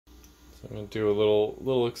So I'm gonna do a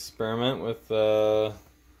little experiment with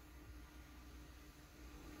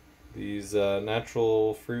these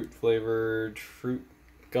natural fruit flavored fruit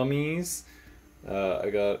gummies. I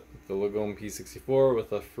got the Lagom P64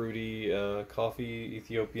 with a fruity coffee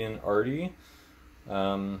Ethiopian Artie.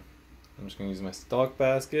 I'm just gonna use my stock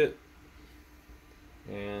basket,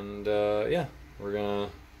 and yeah, we're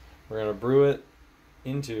gonna brew it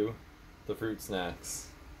into the fruit snacks.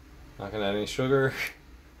 Not gonna add any sugar.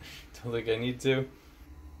 Don't think I need to.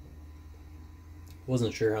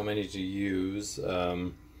 Wasn't sure how many to use.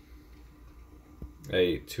 I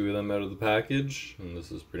ate 2 of them out of the package, and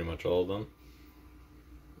this is pretty much all of them.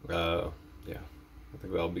 Yeah, I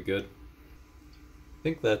think that'll be good. I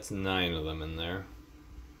think that's 9 of them in there.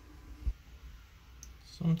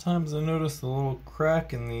 Sometimes I notice a little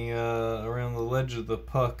crack in the around the ledge of the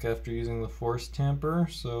puck after using the force tamper,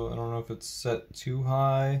 so I don't know if it's set too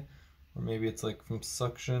high, or maybe it's like from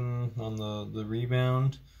suction on the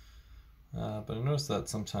rebound, but I notice that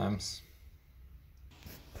sometimes.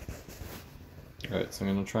 Alright, so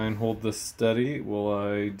I'm going to try and hold this steady while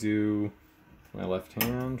I do my left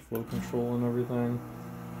hand, flow control and everything.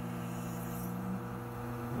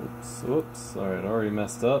 Whoops. Alright, I already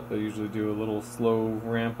messed up. I usually do a little slow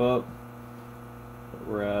ramp up. But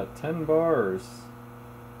we're at 10 bars.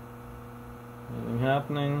 Anything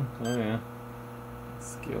happening? Oh yeah.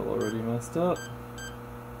 Scale already messed up.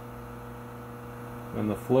 When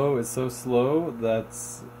the flow is so slow,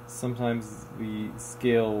 that's sometimes the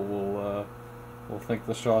scale will think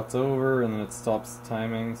the shot's over and then it stops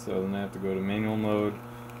timing, so then I have to go to manual mode.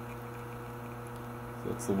 So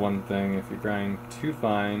that's the one thing, if you grind too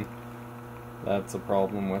fine, that's a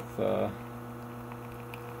problem with so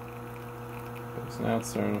now it's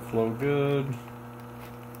starting to flow good.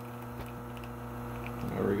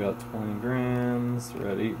 Now we got 20 grams, we're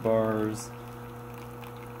at 8 bars.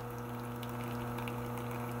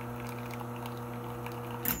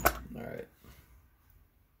 Alright.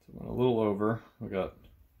 So went a little over. We got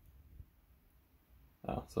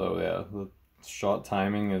so yeah, the shot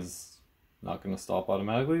timing is not going to stop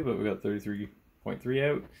automatically, but we got 33.3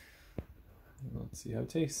 out. Let's see how it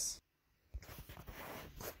tastes.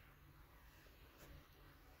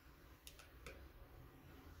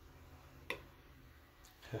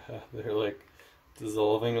 They're like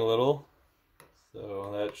dissolving a little,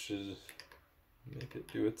 so that should make it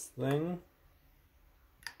do its thing.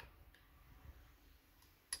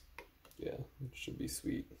 Yeah, it should be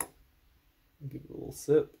sweet. Give it a little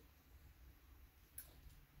sip.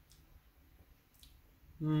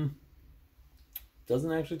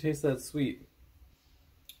 Doesn't actually taste that sweet,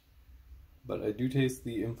 but I do taste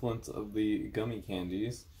the influence of the gummy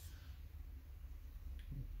candies.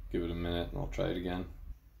 Give it a minute and I'll try it again.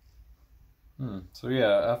 So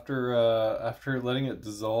yeah, after letting it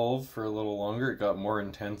dissolve for a little longer, it got more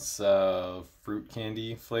intense fruit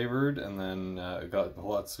candy flavored, and then it got a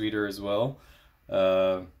lot sweeter as well.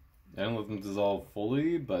 I didn't let them dissolve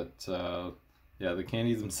fully, but yeah, the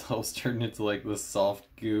candies themselves turned into like this soft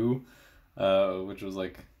goo, which was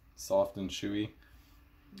like soft and chewy.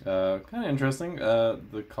 Kind of interesting.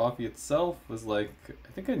 The coffee itself was like,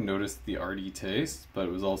 I think I noticed the arty taste, but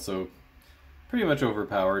it was also pretty much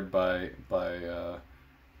overpowered by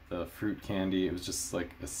the fruit candy. It was just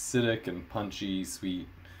like acidic and punchy, sweet,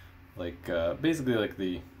 like basically like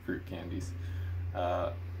the fruit candies.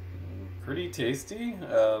 Pretty tasty.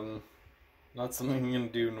 Not something I'm gonna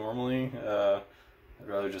do normally. I'd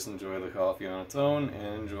rather just enjoy the coffee on its own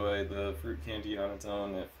and enjoy the fruit candy on its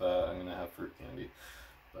own if I'm gonna have fruit candy.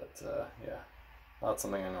 But yeah, not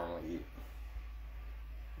something I normally eat.